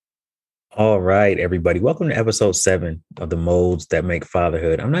All right, everybody. Welcome to episode 7 of the Molds That Make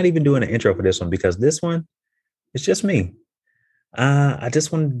Fatherhood. I'm not even doing an intro for this one because this one is just me. I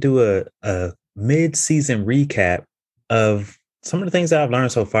just wanted to do a mid-season recap of some of the things that I've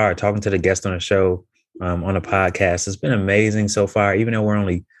learned so far, talking to the guest on the show, on a podcast. It's been amazing so far. Even though we're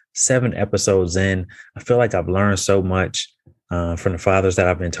only 7 episodes in, I feel like I've learned so much from the fathers that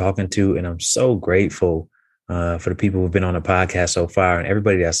I've been talking to. And I'm so grateful for the people who've been on the podcast so far and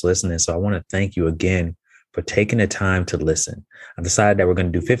everybody that's listening. So I want to thank you again for taking the time to listen. I decided that we're going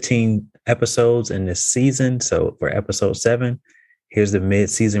to do 15 episodes in this season. So for episode 7, here's the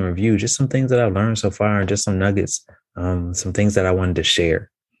mid-season review, just some things that I've learned so far and just some nuggets, some things that I wanted to share.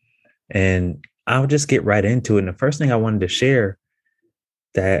 And I'll just get right into it. And the first thing I wanted to share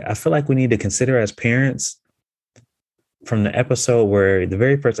that I feel like we need to consider as parents from the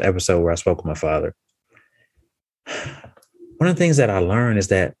very first episode where I spoke with my father. One of the things that I learned is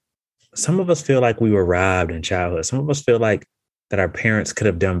that some of us feel like we were robbed in childhood. Some of us feel like that our parents could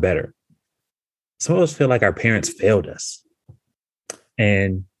have done better. Some of us feel like our parents failed us.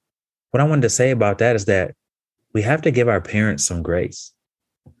 And what I wanted to say about that is that we have to give our parents some grace.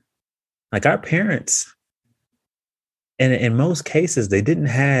 Like our parents, and in most cases, they didn't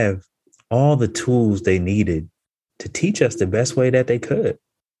have all the tools they needed to teach us the best way that they could.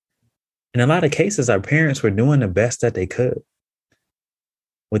 In a lot of cases, our parents were doing the best that they could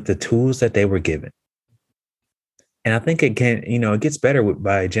with the tools that they were given. And I think it gets better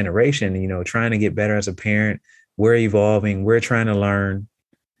by generation, trying to get better as a parent. We're evolving, we're trying to learn.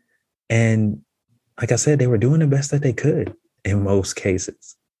 And like I said, they were doing the best that they could in most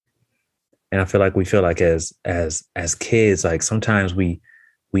cases. And I feel like as kids, like sometimes we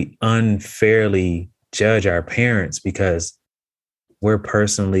unfairly judge our parents because we're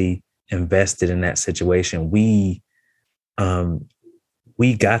personally invested in that situation. We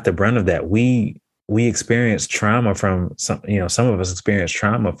got the brunt of that. We experienced trauma from some of us experienced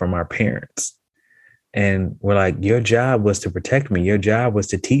trauma from our parents. And we're like, your job was to protect me. Your job was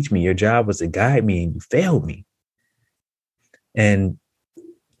to teach me. Your job was to guide me, and you failed me. And,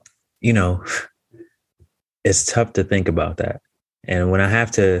 it's tough to think about that. And when I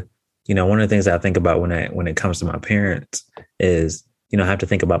have to, one of the things I think about when it comes to my parents is, I have to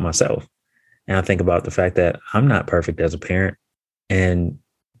think about myself. And I think about the fact that I'm not perfect as a parent. And,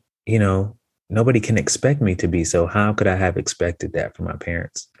 nobody can expect me to be. So how could I have expected that from my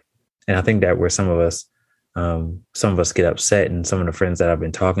parents? And I think that where some of us get upset, and some of the friends that I've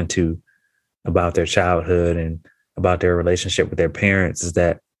been talking to about their childhood and about their relationship with their parents is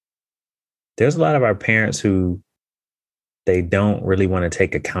that there's a lot of our parents who they don't really want to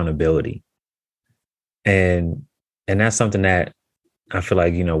take accountability. And that's something that I feel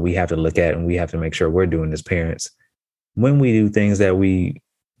like, we have to look at, and we have to make sure we're doing as parents when we do things that we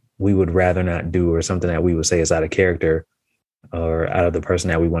would rather not do, or something that we would say is out of character or out of the person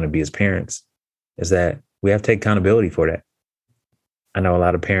that we want to be as parents, is that we have to take accountability for that. I know a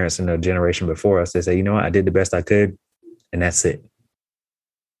lot of parents in the generation before us, they say, you know what, I did the best I could, and that's it.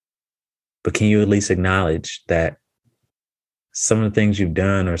 But can you at least acknowledge that some of the things you've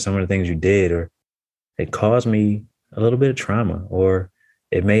done, or some of the things you did, or it caused me a little bit of trauma, or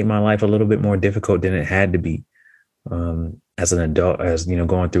it made my life a little bit more difficult than it had to be, as an adult,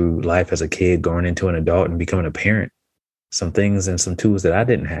 going through life as a kid, going into an adult and becoming a parent, some things and some tools that I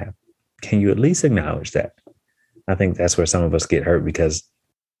didn't have. Can you at least acknowledge that? I think that's where some of us get hurt because,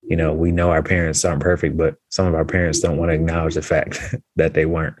 we know our parents aren't perfect, but some of our parents don't want to acknowledge the fact that they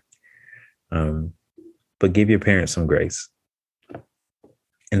weren't. But give your parents some grace.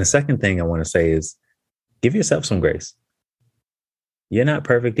 And the second thing I want to say is give yourself some grace. You're not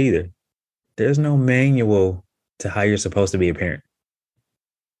perfect either. There's no manual to how you're supposed to be a parent.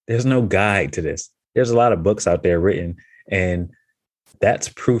 There's no guide to this. There's a lot of books out there written, and that's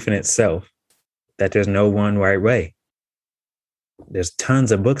proof in itself that there's no one right way. There's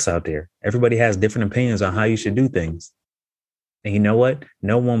tons of books out there. Everybody has different opinions on how you should do things. And you know what?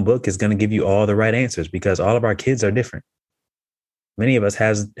 No one book is going to give you all the right answers because all of our kids are different. Many of us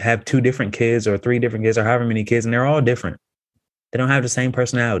have 2 different kids or 3 different kids or however many kids, and they're all different. They don't have the same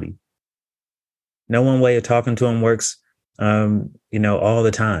personality. No one way of talking to them works, all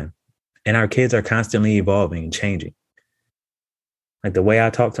the time. And our kids are constantly evolving and changing. Like the way I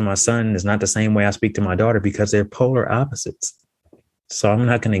talk to my son is not the same way I speak to my daughter because they're polar opposites. So I'm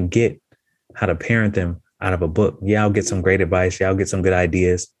not going to get how to parent them out of a book. Yeah, I'll get some great advice. Yeah, I'll get some good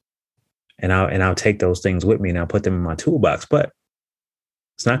ideas. And I'll take those things with me and I'll put them in my toolbox. But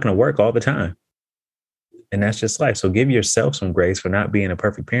it's not going to work all the time. And that's just life. So give yourself some grace for not being a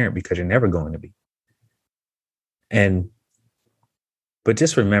perfect parent because you're never going to be. But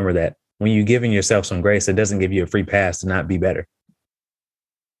just remember that when you're giving yourself some grace, it doesn't give you a free pass to not be better.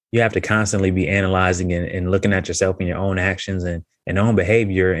 You have to constantly be analyzing and looking at yourself and your own actions and own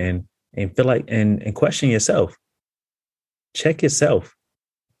behavior and feel like and question yourself. Check yourself.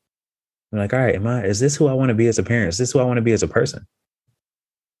 You're like, all right, is this who I want to be as a parent? Is this who I want to be as a person?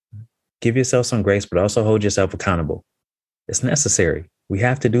 Give yourself some grace, but also hold yourself accountable. It's necessary. We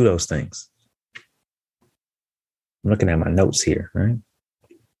have to do those things. I'm looking at my notes here, right?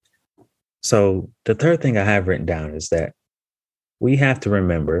 So the third thing I have written down is that we have to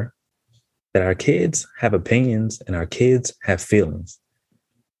remember that our kids have opinions and our kids have feelings.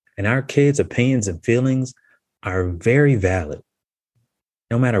 And our kids' opinions and feelings are very valid,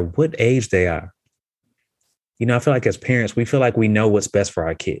 no matter what age they are. You know, I feel like as parents, we feel like we know what's best for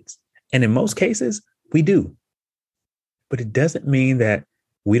our kids. And in most cases, we do. But it doesn't mean that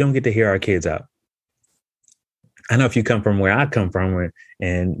we don't get to hear our kids out. I know if you come from where I come from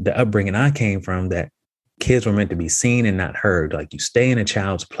and the upbringing I came from, that kids were meant to be seen and not heard. Like you stay in a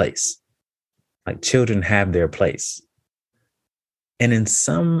child's place. Like children have their place. And in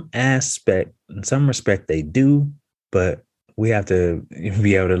some aspect, in some respect, they do. But we have to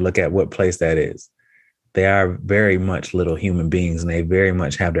be able to look at what place that is. They are very much little human beings and they very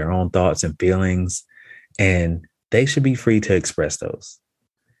much have their own thoughts and feelings. And they should be free to express those.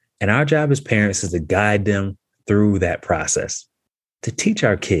 And our job as parents is to guide them through that process, to teach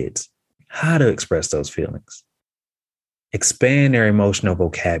our kids how to express those feelings, expand their emotional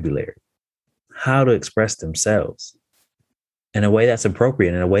vocabulary, how to express themselves in a way that's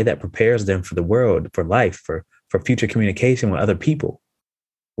appropriate, in a way that prepares them for the world, for life, for future communication with other people.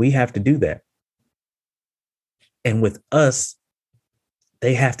 We have to do that. And with us,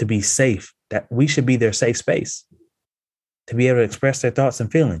 they have to be safe, that we should be their safe space to be able to express their thoughts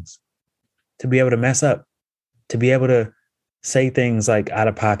and feelings, to be able to mess up, to be able to say things like out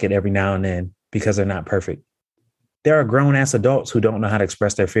of pocket every now and then because they're not perfect. There are grown ass adults who don't know how to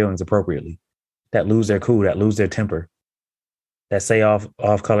express their feelings appropriately, that lose their cool, that lose their temper, that say off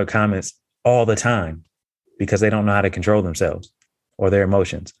color comments all the time because they don't know how to control themselves or their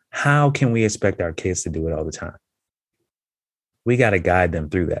emotions. How can we expect our kids to do it all the time? We got to guide them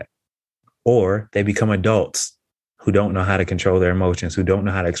through that. Or they become adults who don't know how to control their emotions, who don't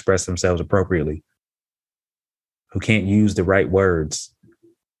know how to express themselves appropriately, who can't use the right words.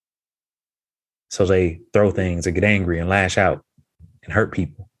 So they throw things or get angry and lash out and hurt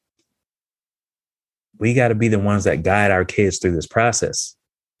people. We got to be the ones that guide our kids through this process.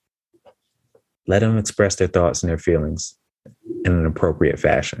 Let them express their thoughts and their feelings in an appropriate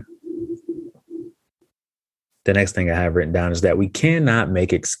fashion. The next thing I have written down is that we cannot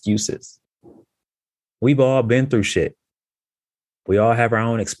make excuses. We've all been through shit. We all have our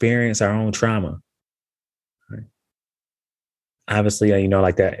own experience, our own trauma. Right? Obviously, you know,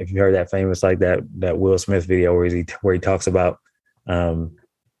 like that, if you heard that famous, like that Will Smith video where he talks about,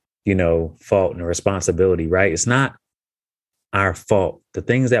 you know, fault and responsibility, right? It's not our fault. The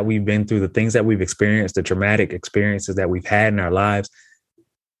things that we've been through, the things that we've experienced, the traumatic experiences that we've had in our lives,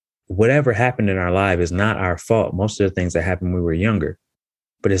 whatever happened in our life is not our fault. Most of the things that happened when we were younger,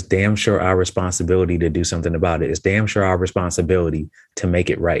 but it's damn sure our responsibility to do something about it. It's damn sure our responsibility to make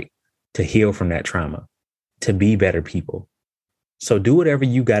it right, to heal from that trauma, to be better people. So do whatever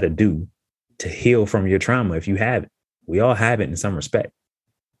you got to do to heal from your trauma if you have it. We all have it in some respect.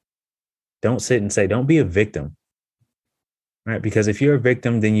 Don't sit and say, don't be a victim, right? Because if you're a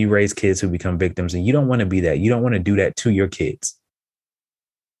victim, then you raise kids who become victims and you don't want to be that. You don't want to do that to your kids.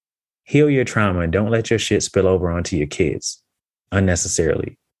 Heal your trauma and don't let your shit spill over onto your kids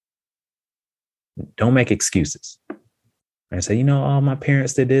unnecessarily. Don't make excuses. And say, you know, oh, my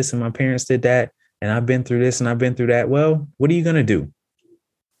parents did this and my parents did that. And I've been through this and I've been through that. Well, what are you going to do?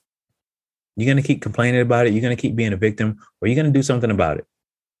 You're going to keep complaining about it. You're going to keep being a victim, or you're going to do something about it.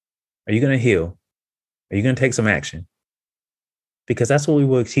 Are you going to heal? Are you going to take some action? Because that's what we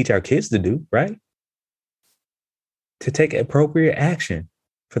will teach our kids to do, right? To take appropriate action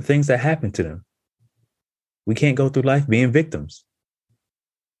for things that happen to them. We can't go through life being victims.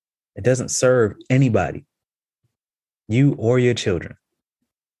 It doesn't serve anybody, you or your children.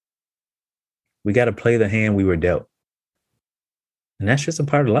 We got to play the hand we were dealt. And that's just a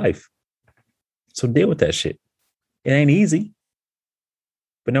part of life. So deal with that shit. It ain't easy,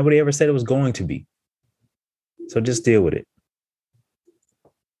 but nobody ever said it was going to be. So just deal with it.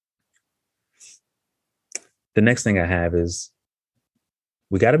 The next thing I have is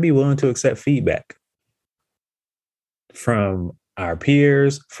we got to be willing to accept feedback from our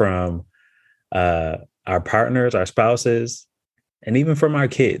peers, from our partners, our spouses, and even from our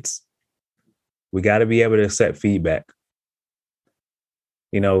kids. We got to be able to accept feedback.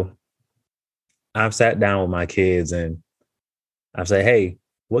 You know, I've sat down with my kids and I've said, hey,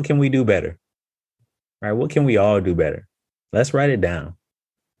 what can we do better? Right? What can we all do better? Let's write it down.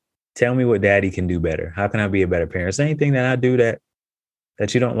 Tell me what daddy can do better. How can I be a better parent? Is there anything that I do that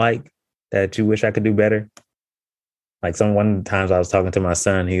you don't like, that you wish I could do better? Like one of the times I was talking to my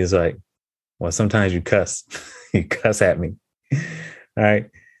son, he was like, well, sometimes you cuss. You cuss at me. All right.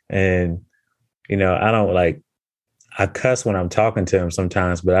 And, I don't I cuss when I'm talking to him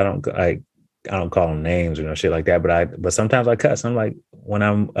sometimes, but I don't call him names or shit like that. But sometimes I cuss. I'm like, when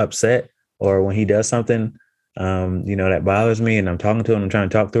I'm upset or when he does something, that bothers me and I'm talking to him, I'm trying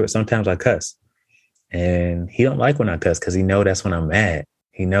to talk through it. Sometimes I cuss and he don't like when I cuss because he know that's when I'm mad.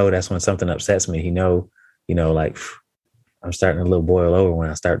 He know that's when something upsets me. He know, like I'm starting to little boil over when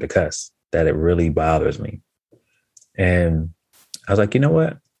I start to cuss, that it really bothers me. And I was like, you know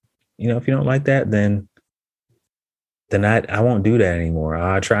what? If you don't like that, then I won't do that anymore.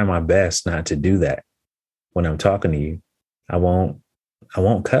 I'll try my best not to do that when I'm talking to you. I won't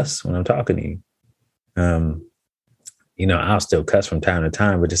cuss when I'm talking to you. I'll still cuss from time to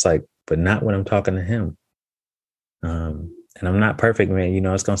time, but not when I'm talking to him. And I'm not perfect, man.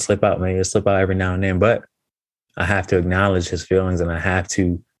 It's going to slip out, man. It'll slip out every now and then, but I have to acknowledge his feelings and I have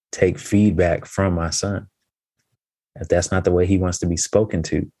to take feedback from my son. If that's not the way he wants to be spoken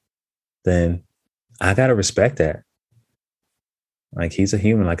to, then I got to respect that. Like, he's a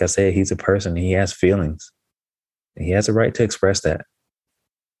human. Like I said, he's a person. He has feelings. And he has a right to express that.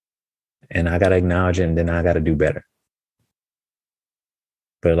 And I got to acknowledge it, and then I got to do better.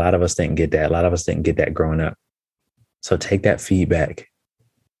 But a lot of us didn't get that. A lot of us didn't get that growing up. So take that feedback.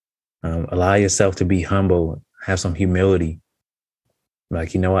 Allow yourself to be humble. Have some humility.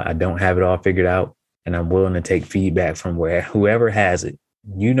 Like, you know what? I don't have it all figured out, and I'm willing to take feedback from whoever has it.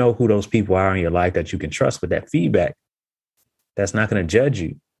 You know who those people are in your life that you can trust with that feedback. That's not going to judge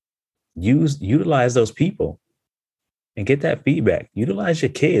you. Utilize those people and get that feedback. Utilize your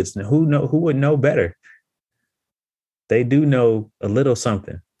kids. Who would know better? They do know a little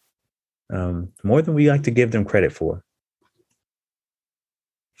something, more than we like to give them credit for.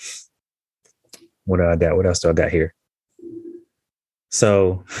 What do I got? What else do I got here?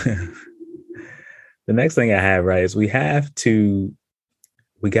 So the next thing I have, right, is we got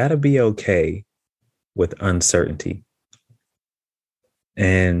to be okay with uncertainty.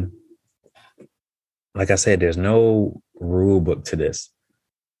 And like I said, there's no rule book to this.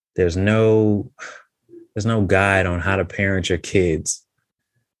 There's no guide on how to parent your kids.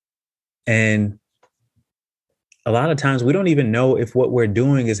 And a lot of times we don't even know if what we're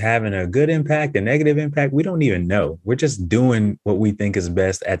doing is having a good impact, a negative impact. We don't even know. We're just doing what we think is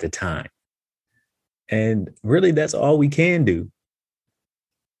best at the time. And really, that's all we can do.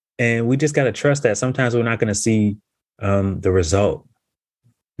 And we just got to trust that sometimes we're not going to see the result.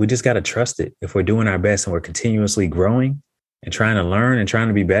 We just got to trust it. If we're doing our best and we're continuously growing and trying to learn and trying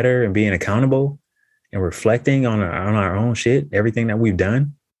to be better and being accountable and reflecting on our own shit, everything that we've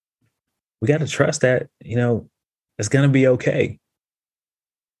done, we got to trust that, it's going to be okay.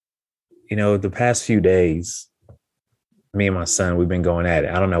 The past few days, me and my son, we've been going at it.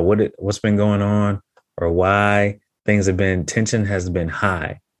 I don't know what's been going on or why tension has been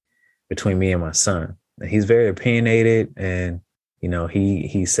high between me and my son. He's very opinionated and,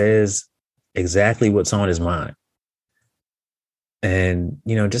 he says exactly what's on his mind. And,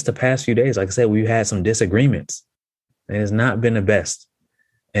 just the past few days, like I said, we've had some disagreements and it's not been the best.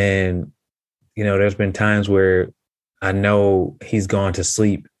 And, there's been times where I know he's gone to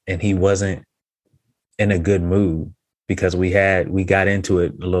sleep and he wasn't in a good mood because we got into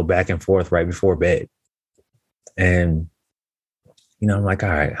it a little back and forth right before bed. And, I'm like, all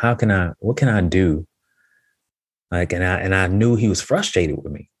right, what can I do? Like, and I knew he was frustrated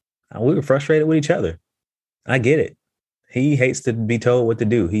with me. We were frustrated with each other. I get it. He hates to be told what to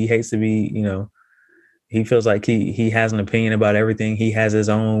do. He hates to be, he feels like he has an opinion about everything. He has his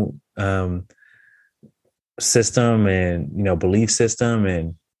own system and, belief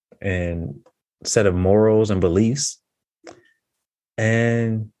system and set of morals and beliefs.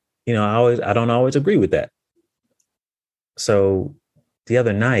 And, I don't always agree with that. So the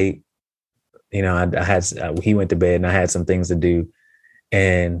other night, he went to bed and I had some things to do.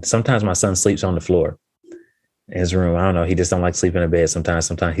 And sometimes my son sleeps on the floor in his room. I don't know. He just don't like sleeping in bed. Sometimes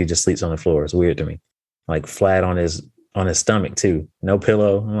he just sleeps on the floor. It's weird to me. Like flat on his stomach too. No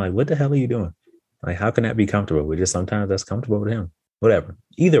pillow. I'm like, what the hell are you doing? Like, how can that be comfortable? Sometimes that's comfortable with him. Whatever.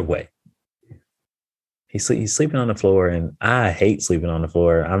 Either way. He's sleeping on the floor and I hate sleeping on the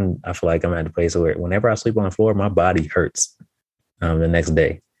floor. I feel like I'm at the place where whenever I sleep on the floor, my body hurts the next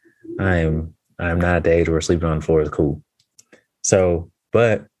day. I'm not at the age where sleeping on the floor is cool. So,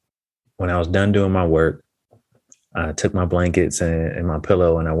 but when I was done doing my work, I took my blankets and my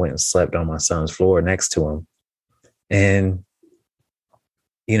pillow and I went and slept on my son's floor next to him. And,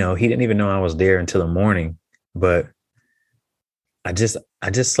 he didn't even know I was there until the morning, but I just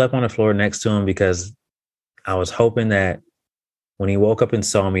slept on the floor next to him because I was hoping that when he woke up and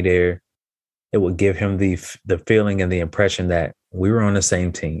saw me there, it would give him the feeling and the impression that we were on the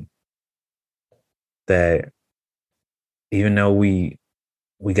same team. That even though we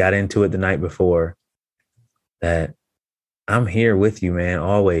got into it the night before, that I'm here with you, man,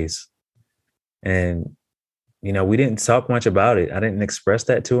 always. And we didn't talk much about it. I didn't express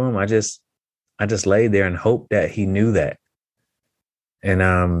that to him. I just laid there and hoped that he knew that.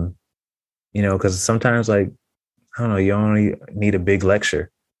 And because sometimes, like, I don't know, you only need a big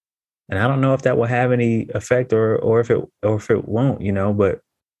lecture. And I don't know if that will have any effect or if it won't, but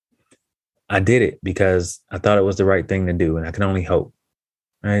I did it because I thought it was the right thing to do, and I can only hope.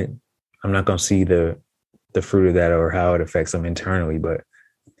 Right? I'm not gonna see the fruit of that or how it affects him internally, but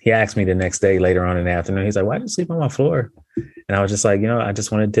he asked me the next day later on in the afternoon, he's like, "Why did you sleep on my floor?" And I was just like, I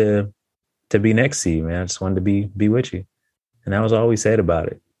just wanted to be next to you, man. I just wanted to be with you. And that was all we said about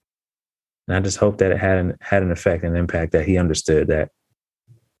it. And I just hope that it had an effect and impact, that he understood that,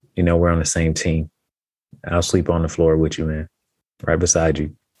 we're on the same team. I'll sleep on the floor with you, man, right beside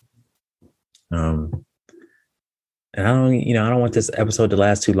you. And I don't want this episode to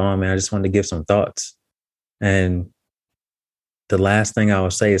last too long, man. I just wanted to give some thoughts. And the last thing I will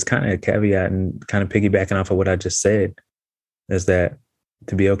say is kind of a caveat and kind of piggybacking off of what I just said, is that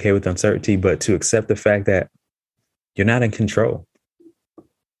to be okay with uncertainty, but to accept the fact that you're not in control.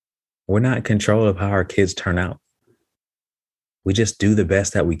 We're not in control of how our kids turn out. We just do the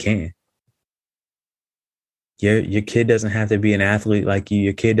best that we can. Your kid doesn't have to be an athlete like you.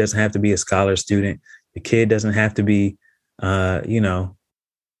 Your kid doesn't have to be a scholar student. Your kid doesn't have to be,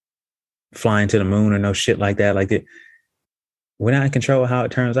 flying to the moon or no shit like that. We're not in control of how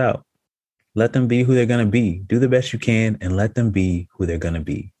it turns out. Let them be who they're going to be. Do the best you can and let them be who they're going to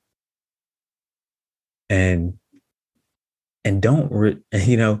be. And don't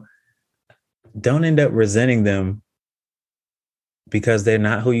end up resenting them because they're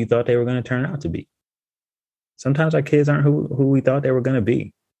not who you thought they were going to turn out to be. Sometimes our kids aren't who we thought they were going to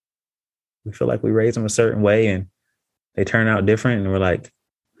be. We feel like we raised them a certain way and they turn out different. And we're like,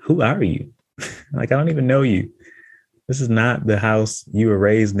 who are you? Like, I don't even know you. This is not the house you were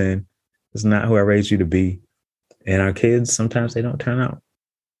raised in. This is not who I raised you to be. And our kids, sometimes they don't turn out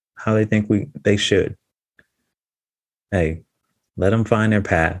how they think they should. Hey, let them find their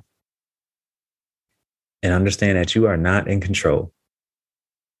path and understand that you are not in control.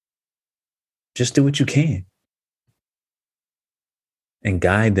 Just do what you can and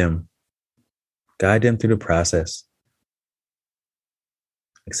guide them through the process.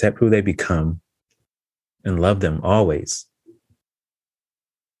 Accept who they become and love them always.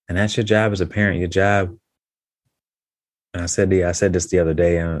 And that's your job as a parent. Your job, and I said this the other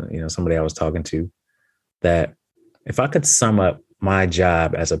day, somebody I was talking to, that if I could sum up my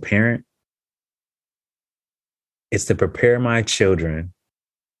job as a parent, it's to prepare my children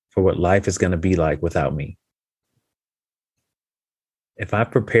for what life is going to be like without me. If I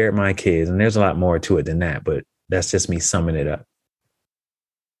prepared my kids, and there's a lot more to it than that, but that's just me summing it up.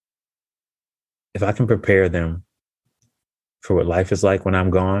 If I can prepare them for what life is like when I'm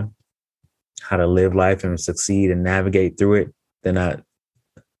gone, how to live life and succeed and navigate through it, then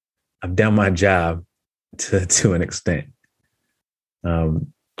I've done my job to an extent.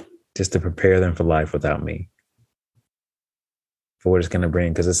 Just to prepare them for life without me, for what it's going to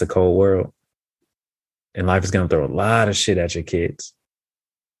bring, because it's a cold world. And life is going to throw a lot of shit at your kids.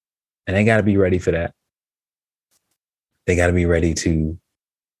 And they got to be ready for that. They got to be ready to,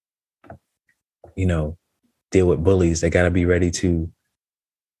 deal with bullies. They got to be ready to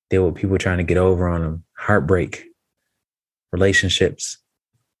deal with people trying to get over on them, heartbreak, relationships,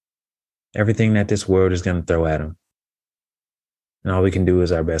 everything that this world is going to throw at them. And all we can do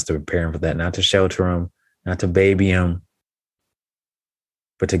is our best to prepare them for that, not to shelter them, not to baby them,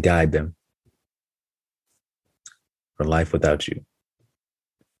 but to guide them for life without you.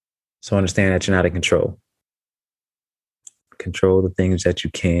 So understand that you're not in control. Control the things that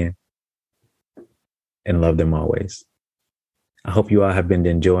you can and love them always. I hope you all have been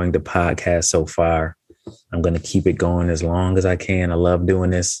enjoying the podcast so far. I'm going to keep it going as long as I can. I love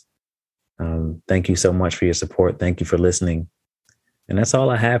doing this. Thank you so much for your support. Thank you for listening. And that's all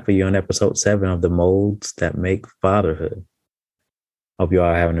I have for you on episode 7 of The Molds That Make Fatherhood. Hope you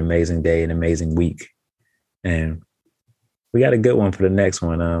all have an amazing day, an amazing week. And we got a good one for the next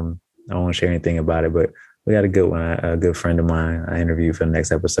one. I don't want to share anything about it, but we got a good one. A good friend of mine I interviewed for the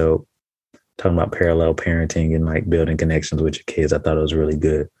next episode. talking about parallel parenting and like building connections with your kids. I thought it was really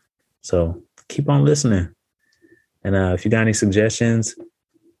good. So keep on listening. And if you got any suggestions,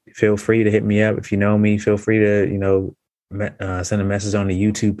 feel free to hit me up. If you know me, feel free to, send a message on the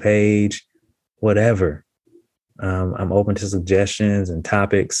YouTube page, whatever. I'm open to suggestions and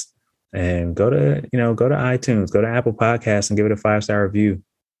topics. And go to iTunes, go to Apple Podcasts and give it a 5-star review.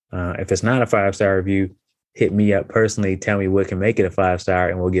 If it's not a 5-star review, hit me up personally. Tell me what can make it a 5-star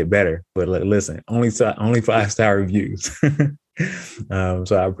and we'll get better. But listen, only 5-star reviews.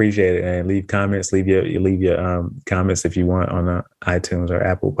 So I appreciate it. And leave comments, leave your comments if you want on iTunes or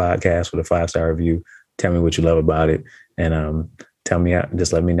Apple Podcasts with a 5-star review. Tell me what you love about it. And tell me,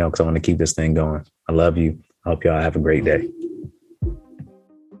 just let me know because I want to keep this thing going. I love you. I hope y'all have a great day.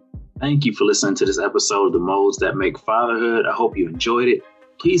 Thank you for listening to this episode of The Modes That Make Fatherhood. I hope you enjoyed it.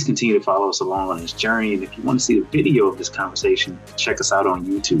 Please continue to follow us along on this journey. And if you want to see the video of this conversation, check us out on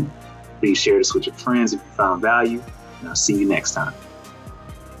YouTube. Please share this with your friends if you found value. And I'll see you next time.